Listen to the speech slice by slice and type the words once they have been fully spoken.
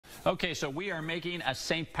Okay, so we are making a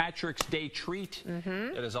St. Patrick's Day treat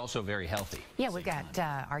that is also very healthy. Yeah, we've got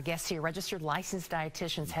our guests here, registered licensed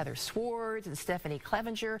dietitians Heather Swartz and Stephanie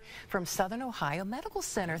Clevenger from Southern Ohio Medical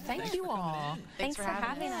Center. Thank you all. Thanks for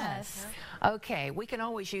having us. Okay, we can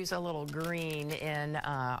always use a little green in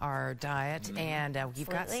our diet, and you've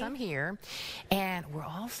got some here. And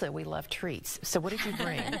we love treats. So what did you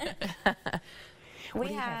bring?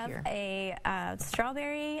 We have a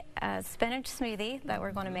strawberry spinach smoothie that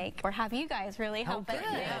we're going to make, or have you guys really help us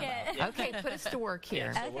make it. Okay, put us to work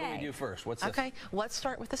here. So what do we do first? What's this? Okay, let's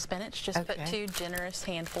start with the spinach. Just put 2 generous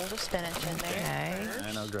handfuls of spinach in there. Okay.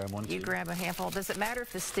 And I'll grab one too. You grab a handful. Does it matter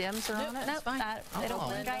if the stems are on it? Nope, it'll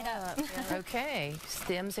blend right up. Okay,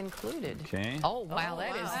 stems included. Okay. Oh, wow,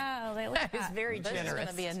 that is very This generous. is going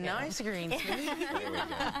to be a nice green smoothie. There we go.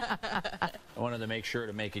 I wanted to make sure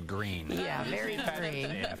to make it green. Yeah, very green.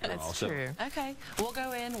 That's true. Okay, we'll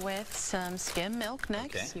go in with some skim milk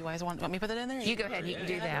next. Okay. You guys want me to put it in there? You go ahead, you can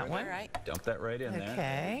do that one. All right. Dump that right in there. Okay.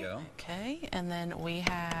 There you go. Okay, and then we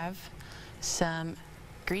have some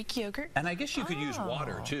Greek yogurt. And I guess you could use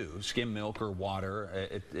water too, skim milk or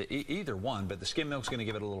water, either one, but the skim milk's going to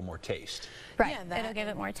give it a little more taste. Right, Yeah, it'll give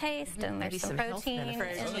it more taste, and Maybe there's some some health protein in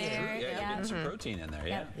benefits. there. Yeah, you're getting some protein in there,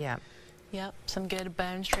 yeah. Yeah. Yep, some good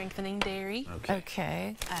bone strengthening dairy.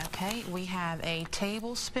 Okay. Okay, we have a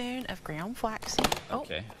tablespoon of ground flaxseed.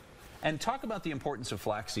 Okay. And talk about the importance of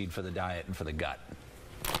flaxseed for the diet and for the gut.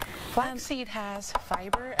 Flaxseed has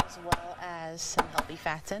fiber as well as some healthy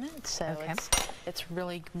fats in it, so it's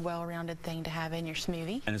really well-rounded thing to have in your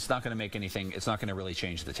smoothie. And it's not going to make anything, it's not going to really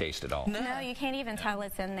change the taste at all. No, you can't even tell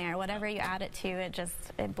it's in there. Whatever you add it to, it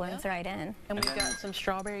blends right in. And we've got some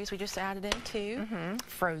strawberries we just added in too.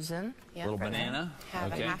 Frozen. Yeah, Little banana.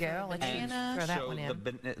 Have Okay. a half Go. of a Let's banana. throw that So one in.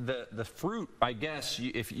 the fruit, I guess,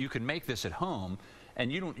 if you can make this at home, and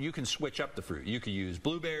you can switch up the fruit. You could use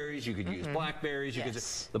blueberries, you could use blackberries. You could.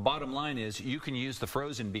 The bottom line is you can use the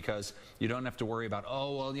frozen because you don't have to worry about,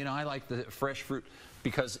 oh, well, you know, I like the fresh fruit,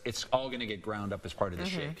 because it's all going to get ground up as part of the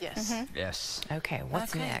shake. Yes. Yes. Okay,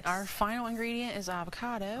 what's next? Our final ingredient is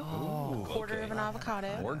avocado. Ooh, Quarter of an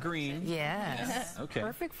avocado. Or green. Yes. Okay.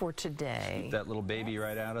 Perfect for today. Keep that little baby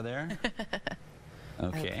right out of there.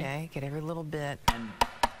 Okay, get every little bit.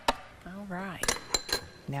 All right.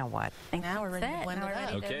 Now what? Now we're ready to blend it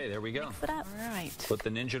up. Okay, there we go. Mix it up. All right. Put the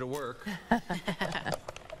ninja to work.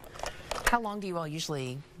 How long do you all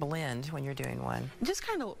usually blend when you're doing one? Just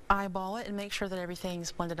kind of eyeball it and make sure that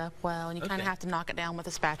everything's blended up well, and you kind of have to knock it down with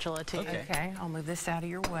a spatula too. Okay, I'll move this out of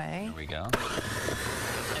your way. There we go. And it's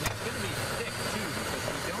going to be thick too, because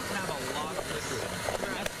we don't have a lot of liquid in it.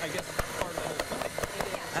 And that's, I guess, part of the whole point.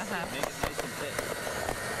 Make it nice and thick.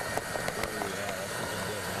 Oh yeah, that's looking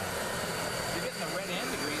good now. You're getting the red and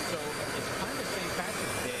the green, so it's kind of St.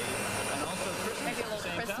 Patrick's Day and also Christmas Maybe a at the little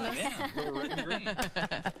same Christmas. time. Yeah, a little red and green.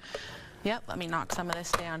 Yep. Let me knock some of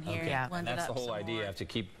this down here. Yeah. Blend And that's it the up whole some idea. You more. have to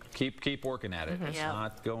keep working at it. It's Yep.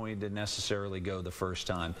 not going to necessarily go the first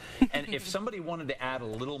time. And if somebody wanted to add a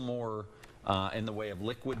little more in the way of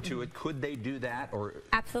liquid to it, could they do that? Or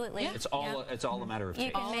Absolutely. it's all a matter of You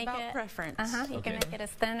taste. can All make about it, preference. You can make it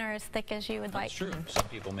as thin or as thick as you would like. That's true. Some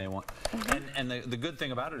people may want. And the good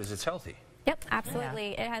thing about it is it's healthy. Yep,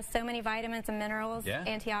 absolutely. It has so many vitamins and minerals,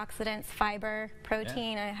 antioxidants, fiber,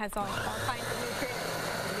 protein. It has all kinds of nutrients.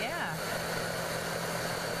 Yeah.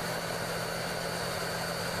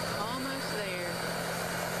 Almost there.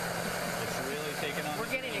 It's really taking on. We're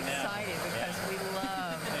getting excited because we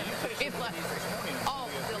love oh,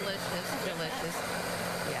 delicious.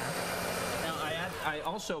 Yeah. Now I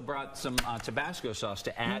also brought some Tabasco sauce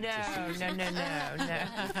to add. Yeah, we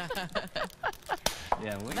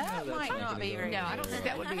That know might that's not be very No, I don't think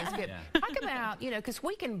that would be as good. Yeah. Talk about, because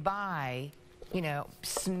we can buy,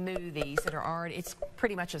 smoothies that are already, it's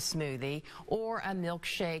pretty much a smoothie, or a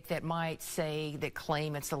milkshake that might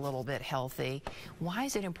claim it's a little bit healthy. Why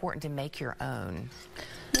is it important to make your own?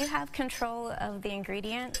 You have control of the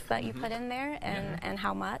ingredients that you put in there and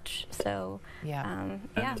how much. So, And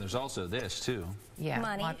there's also this too. Yeah.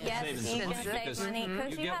 money. Yes, saving you some can money save because money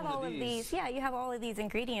because you you get have one of all of these. these. Yeah, you have all of these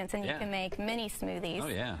ingredients, and you can make mini smoothies. Oh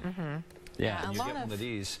yeah. Yeah, and a you lot get one of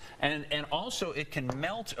these, and also it can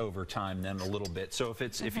melt over time then a little bit. So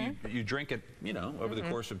if you drink it, over the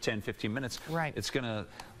course of 10-15 minutes, Right. it's gonna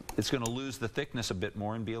lose the thickness a bit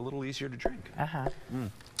more and be a little easier to drink.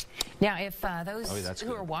 Now, if those that's who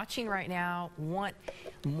good. are watching right now want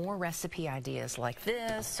more recipe ideas like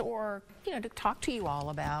this, or, you know, to talk to you all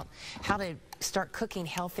about how to start cooking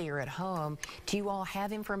healthier at home. Do you all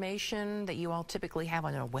have information that you all typically have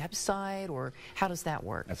on a website, or how does that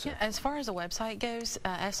work? Yeah, as far as the website goes,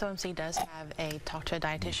 SOMC does have a talk to a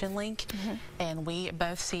dietitian link, and we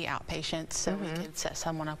both see outpatients, so we could set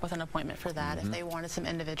someone up with an appointment for that if they wanted some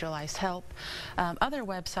individualized help. Other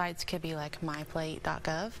websites could be like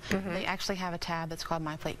myplate.gov. They actually have a tab that's called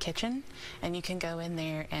My Plate Kitchen, and you can go in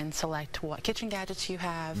there and select what kitchen gadgets you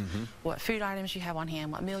have, what food items you have on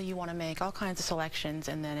hand, what meal you want to make, all kinds of selections,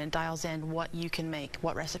 and then it dials in what you can make,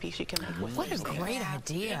 what recipes you can make with What a great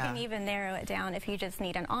idea. You can even narrow it down if you just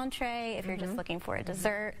need an entree, if you're just looking for a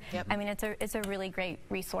dessert. I mean, it's a really great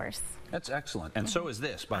resource. That's excellent. And so is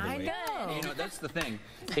this, by the way. I know. You know, that's the thing.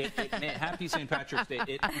 Happy St. Patrick's Day.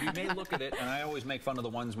 You may look at it, and I always make fun of the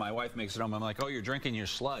ones my wife makes at home. I'm like, oh, you're drinking your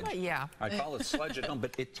sludge. Yeah. I call it sludge at home,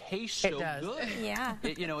 but it tastes so good. Yeah.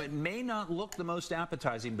 You know, it may not look the most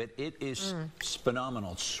appetizing, but it is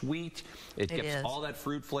phenomenal. It's sweet. It gets all that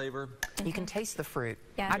fruit flavor. You can taste the fruit.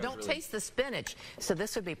 Yeah. I don't taste the spinach, so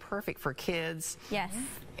this would be perfect for kids. Yes.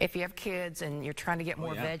 If you have kids and you're trying to get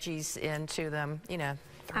more veggies into them, you know.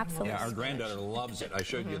 Absolutely. Yeah, our granddaughter loves it. I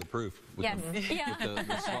showed you the proof with, with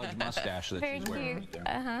the sludge mustache that Very she's wearing cute. right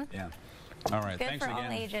there. Yeah. All right. Good Thanks for again.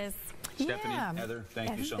 all ages. Stephanie, Heather,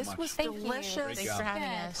 thank you so This much. was Thank you. delicious. Thanks for having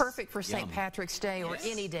us. Perfect for St. Patrick's Day or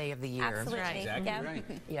any day of the year. Absolutely. Exactly right.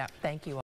 Yeah, thank you all.